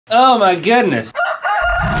Oh my goodness.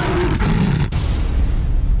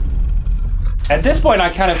 At this point, I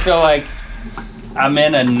kind of feel like I'm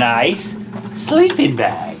in a nice sleeping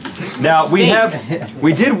bag. Now we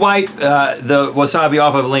did wipe the wasabi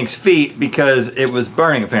off of Link's feet because it was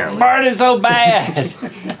burning apparently. Burning so bad.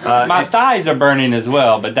 My thighs are burning as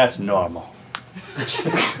well, but that's normal.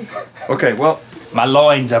 Okay, well, my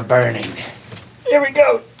loins are burning. Here we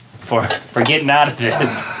go. For getting out of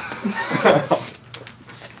this.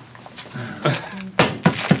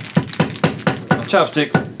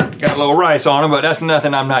 Chopstick got a little rice on them, but that's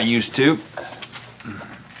nothing I'm not used to.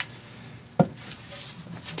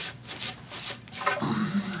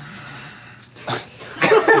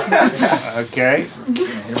 Okay.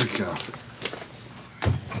 Here we go.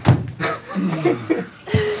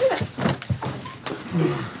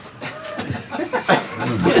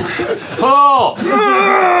 Pull!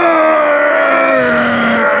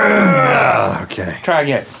 Okay. Try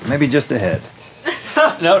again. Maybe just the head.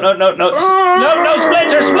 No,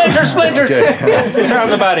 splinters. Okay. Try on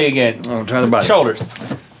the body again. Oh, try the body. Shoulders.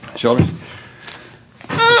 Shoulders.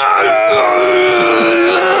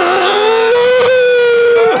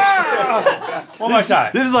 One more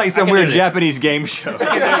time. This is like some weird Japanese game show.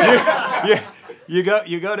 You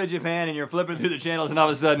go to Japan and you're flipping through the channels and all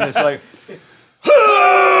of a sudden it's like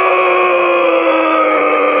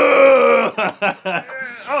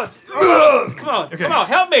come on, okay. Come on,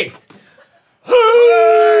 help me.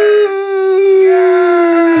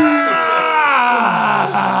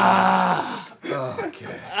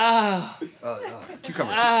 Okay.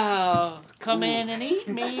 Cucumber. Oh, come in and eat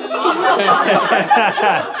me.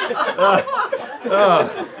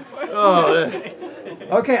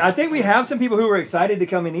 Okay, I think we have some people who are excited to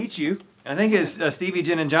come and eat you. I think it's Stevie,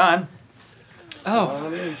 Jen, and John.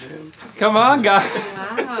 Oh, come on, guys.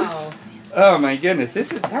 Wow. Oh my goodness,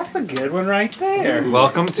 that's a good one right there.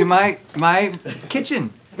 Welcome to my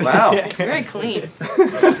kitchen. Wow. It's very clean.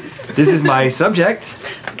 This is my subject.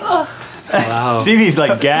 Wow. Stevie's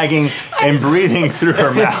like gagging and breathing through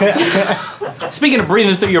her mouth. Speaking of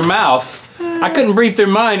breathing through your mouth, I couldn't breathe through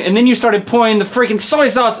mine, and then you started pouring the freaking soy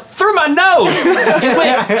sauce through my nose.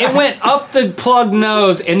 It went up the plugged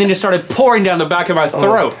nose, and then it started pouring down the back of my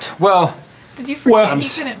throat. Well, did you forget you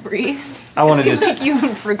couldn't breathe? I wanted to. Like you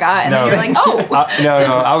forgot, and then you're like, oh. No,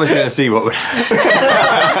 I was going to see what would happen.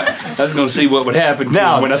 I was going to see what would happen to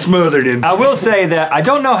him when I smothered him. I will say that I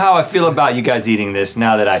don't know how I feel about you guys eating this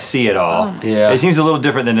now that I see it all. Yeah. It seems a little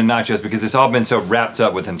different than the nachos because it's all been so wrapped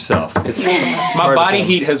up with himself. My body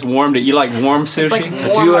heat has warmed it. You like warm sushi? It's like warm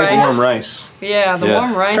I do like rice. warm rice. Yeah, the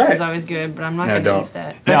warm rice Try is it. always good, but I'm not No, going to don't. eat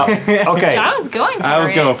that. Now, okay. I was going for it. I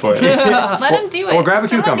was going for it. Let him do it. Or grab a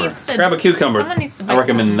Someone cucumber. needs to- Grab a cucumber. Someone needs to I bite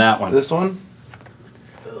recommend that one. This one?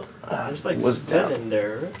 There's like Was spit in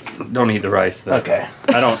there. Don't eat the rice, though. Okay.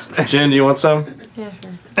 I don't. Jen, do you want some? Yeah,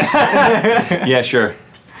 sure. Yeah, sure.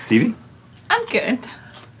 Stevie? I'm good.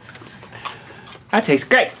 That tastes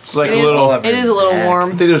great. It's like a little. It is a little I warm.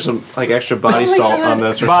 think there's some like extra body salt on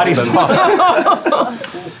this. Or Body something. salt.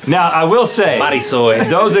 Now, I will say, Body soy.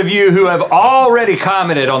 those of you who have already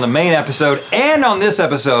commented on the main episode and on this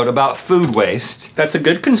episode about food waste, That's a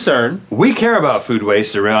good concern. we care about food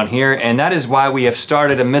waste around here, and that is why we have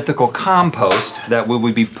started a mythical compost that we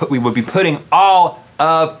would be putting all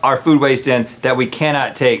of our food waste in that we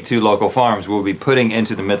cannot take to local farms. We'll be putting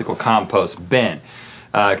into the mythical compost bin.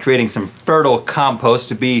 Creating some fertile compost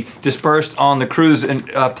to be dispersed on the crews and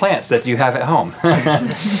plants that you have at home.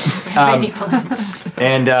 Many plants.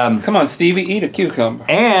 And Come on, Stevie, eat a cucumber.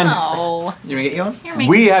 and Oh. You want to get you one? You're making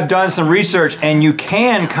we this- have done some research, and you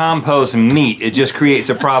can compost meat. It just creates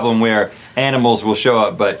a problem where animals will show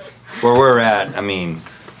up. But where we're at, I mean,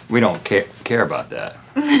 we don't care about that.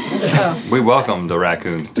 We welcome the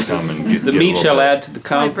raccoons to come and get The get a meat little shall bit. add to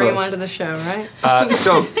the I bring one compost. to the show,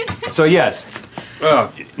 right? So yes,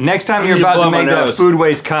 Oh, next time I you're need to about to blow my make that nose. food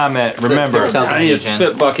waste comment, remember, Sounds I need a Jen.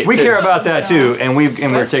 spit bucket. we too. care about that too, and we're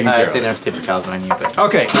taking care I of see it. there's paper towels behind you, but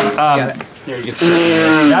Okay, Here, you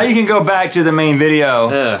can now you can go back to the main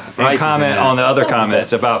video Rice and is comment in on the other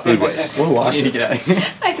comments about food waste. We'll watch you need it. to get out of here.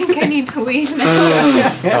 I think I need to leave now.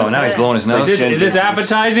 Oh, now he's blowing his nose. Is this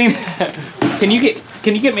appetizing? Can you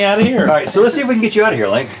get me out of here? All right, so let's see if we can get you out of here,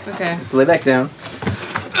 Link. Okay. Just lay back down.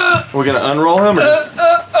 We're gonna unroll him or just...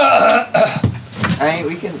 Alright,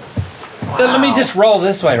 we can. Let me just roll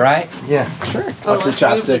this way, right? Yeah. Sure. Oh, Watch the let's use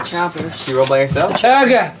chopsticks. choppers. You roll by yourself?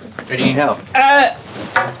 Okay. Or do you need help?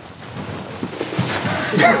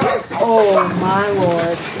 Oh my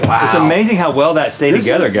lord. Wow. It's amazing how well that stayed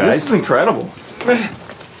together, guys. This is incredible.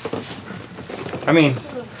 I mean,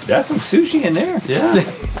 that's some sushi in there. Yeah.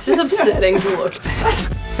 This is upsetting to look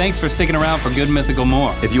at. thanks for sticking around for Good Mythical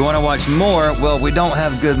more. If you want to watch more, well, we don't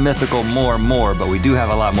have Good Mythical more, but we do have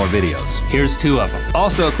a lot more videos. Here's 2 of them.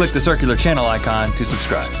 Also, click the circular channel icon to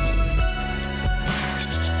subscribe.